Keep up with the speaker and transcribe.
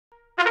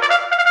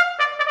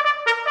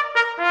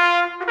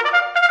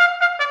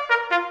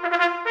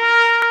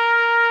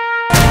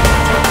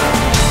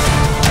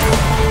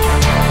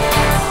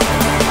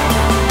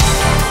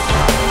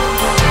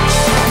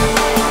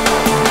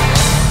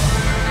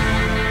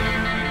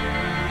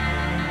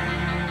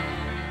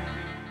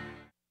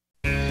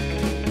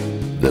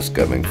This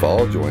coming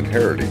fall, join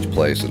Heritage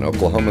Place in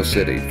Oklahoma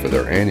City for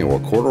their annual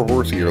quarter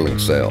horse yearling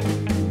sale.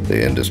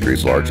 The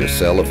industry's largest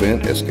sale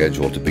event is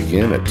scheduled to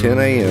begin at 10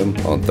 a.m.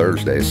 on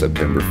Thursday,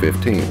 September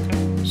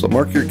 15th. So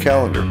mark your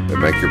calendar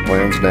and make your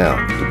plans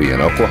now to be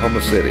in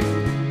Oklahoma City.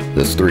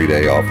 This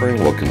 3-day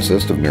offering will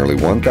consist of nearly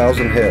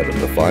 1,000 head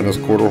of the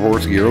finest quarter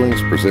horse yearlings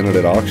presented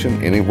at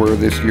auction anywhere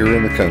this year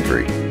in the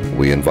country.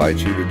 We invite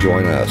you to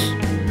join us,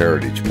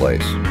 Heritage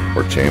Place,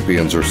 where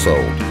champions are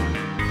sold.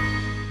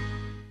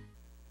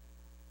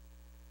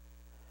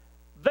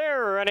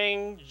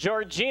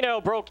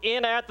 Giorgino broke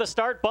in at the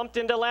start, bumped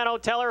into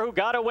Lano Teller, who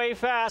got away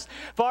fast.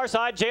 Far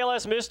side,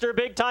 JLS Mr.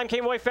 Big Time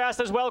came away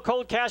fast as well.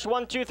 Cold Cash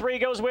 1-2-3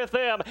 goes with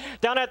them.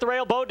 Down at the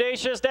rail,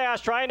 Bodacious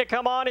Dash trying to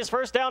come on his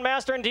first down.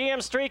 Master and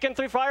DM streaking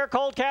through fire.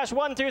 Cold Cash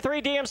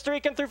 1-2-3, DM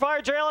streaking through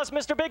fire. JLS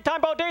Mr. Big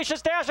Time,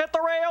 Bodacious Dash at the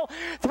rail.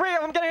 Three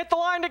of them gonna hit the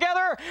line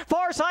together.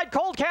 Far side,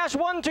 Cold Cash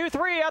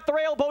 1-2-3 at the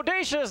rail.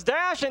 Bodacious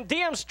Dash and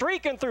DM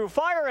streaking through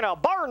fire in a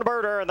barn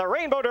burner in the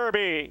Rainbow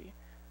Derby.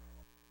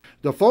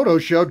 The photo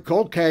showed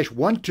Cold Cash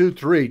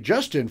 1-2-3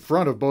 just in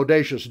front of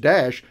Bodacious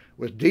Dash,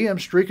 with DM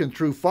streaking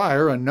through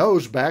fire and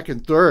nose back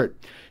in third.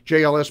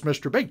 JLS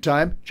Mr. Big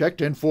Time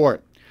checked in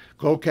fourth.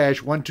 Cold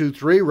Cash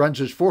 1-2-3 runs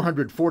his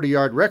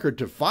 440-yard record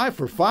to 5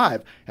 for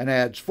 5 and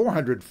adds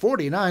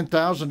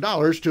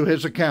 $449,000 to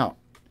his account.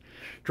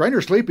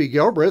 Trainer Sleepy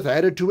Gilbreath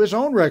added to his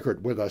own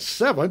record with a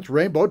 7th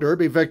Rainbow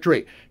Derby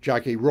victory.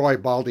 Jockey Roy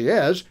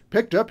Baldiez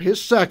picked up his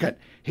 2nd.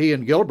 He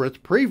and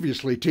Gilbreath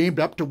previously teamed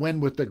up to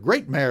win with the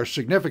Great Mare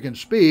Significant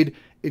Speed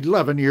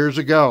 11 years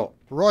ago.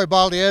 Roy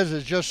Baldiez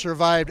has just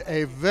survived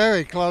a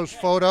very close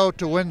photo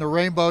to win the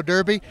Rainbow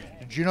Derby.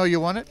 Did you know you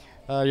won it?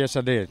 Yes,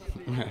 I did.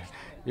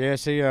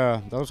 Yes,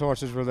 those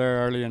horses were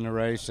there early in the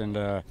race, and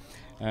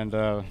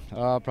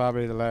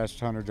probably the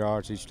last 100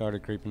 yards he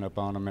started creeping up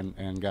on them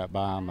and got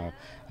by them.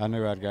 I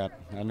knew I'd got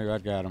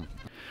them.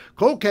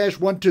 Cold Cash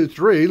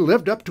 1-2-3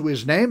 lived up to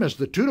his name as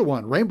the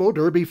 2-to-1 Rainbow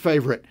Derby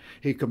favorite.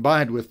 He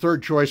combined with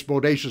third choice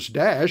Bodacious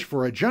Dash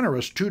for a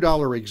generous $2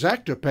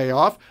 exacta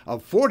payoff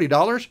of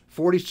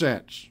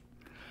 $40.40.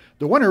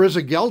 The winner is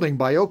a gelding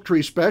by Oak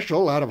Tree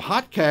Special out of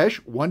Hot Cash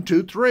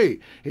 1-2-3.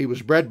 He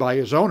was bred by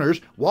his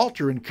owners,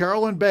 Walter and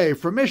Carolyn Bay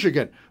from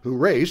Michigan, who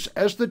race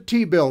as the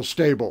T-Bill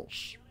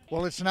Stables.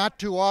 Well, it's not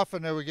too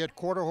often that we get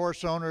quarter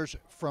horse owners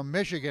from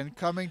Michigan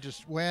coming to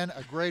win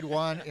a Grade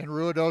 1 in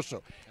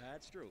Ruidoso.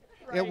 That's true.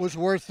 Right. It was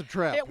worth the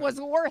trip. It was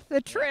worth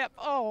the trip.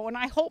 Oh, and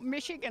I hope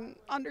Michigan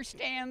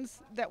understands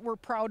that we're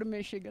proud of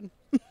Michigan.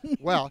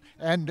 Well,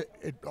 and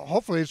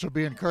hopefully this will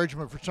be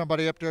encouragement for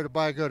somebody up there to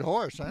buy a good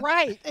horse. Huh?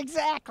 Right,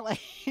 exactly.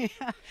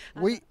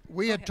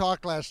 We had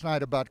talked last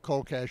night about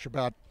Cold Cash,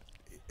 about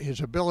his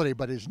ability,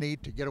 but his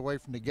need to get away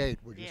from the gate.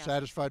 Were you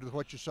satisfied with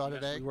what you saw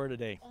today? Yes, we were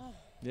today. Oh.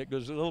 It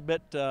was a little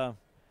bit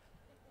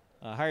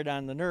hard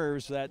on the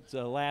nerves that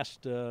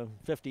last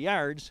 50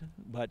 yards,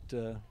 but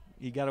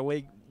he got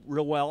away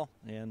real well,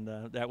 and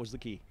that was the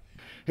key.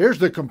 Here's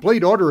the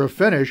complete order of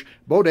finish.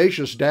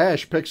 Bodacious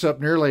Dash picks up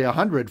nearly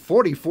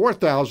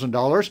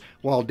 $144,000,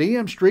 while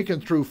DM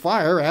Streaking Through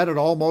Fire added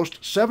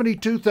almost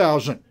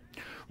 $72,000.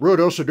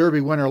 Ruidoso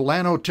Derby winner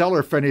Lano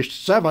Teller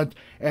finished 7th,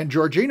 and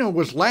Giorgino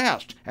was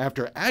last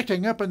after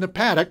acting up in the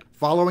paddock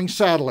following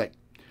saddling.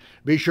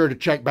 Be sure to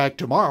check back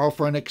tomorrow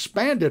for an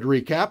expanded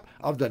recap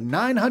of the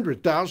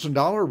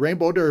 $900,000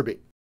 Rainbow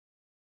Derby.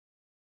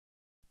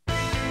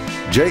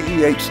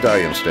 JEH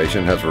Stallion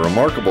Station has a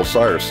remarkable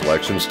sire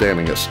selection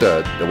standing at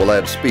stud that will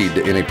add speed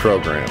to any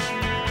program.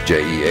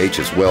 JEH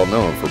is well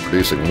known for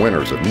producing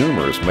winners of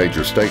numerous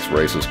major stakes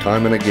races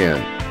time and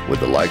again,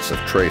 with the likes of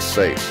Trace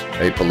Sace,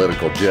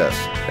 Apolitical Jess,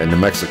 and New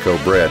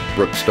Mexico-bred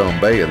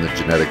Brookstone Bay in the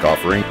genetic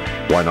offering.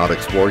 Why not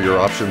explore your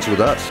options with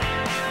us?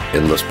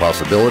 Endless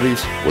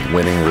possibilities with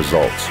winning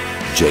results.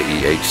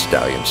 JEH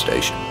Stallion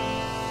Station.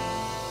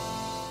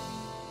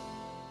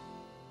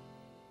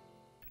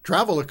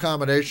 Travel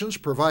accommodations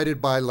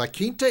provided by La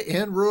Quinta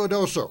in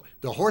Ruidoso,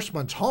 the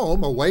horseman's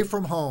home away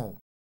from home.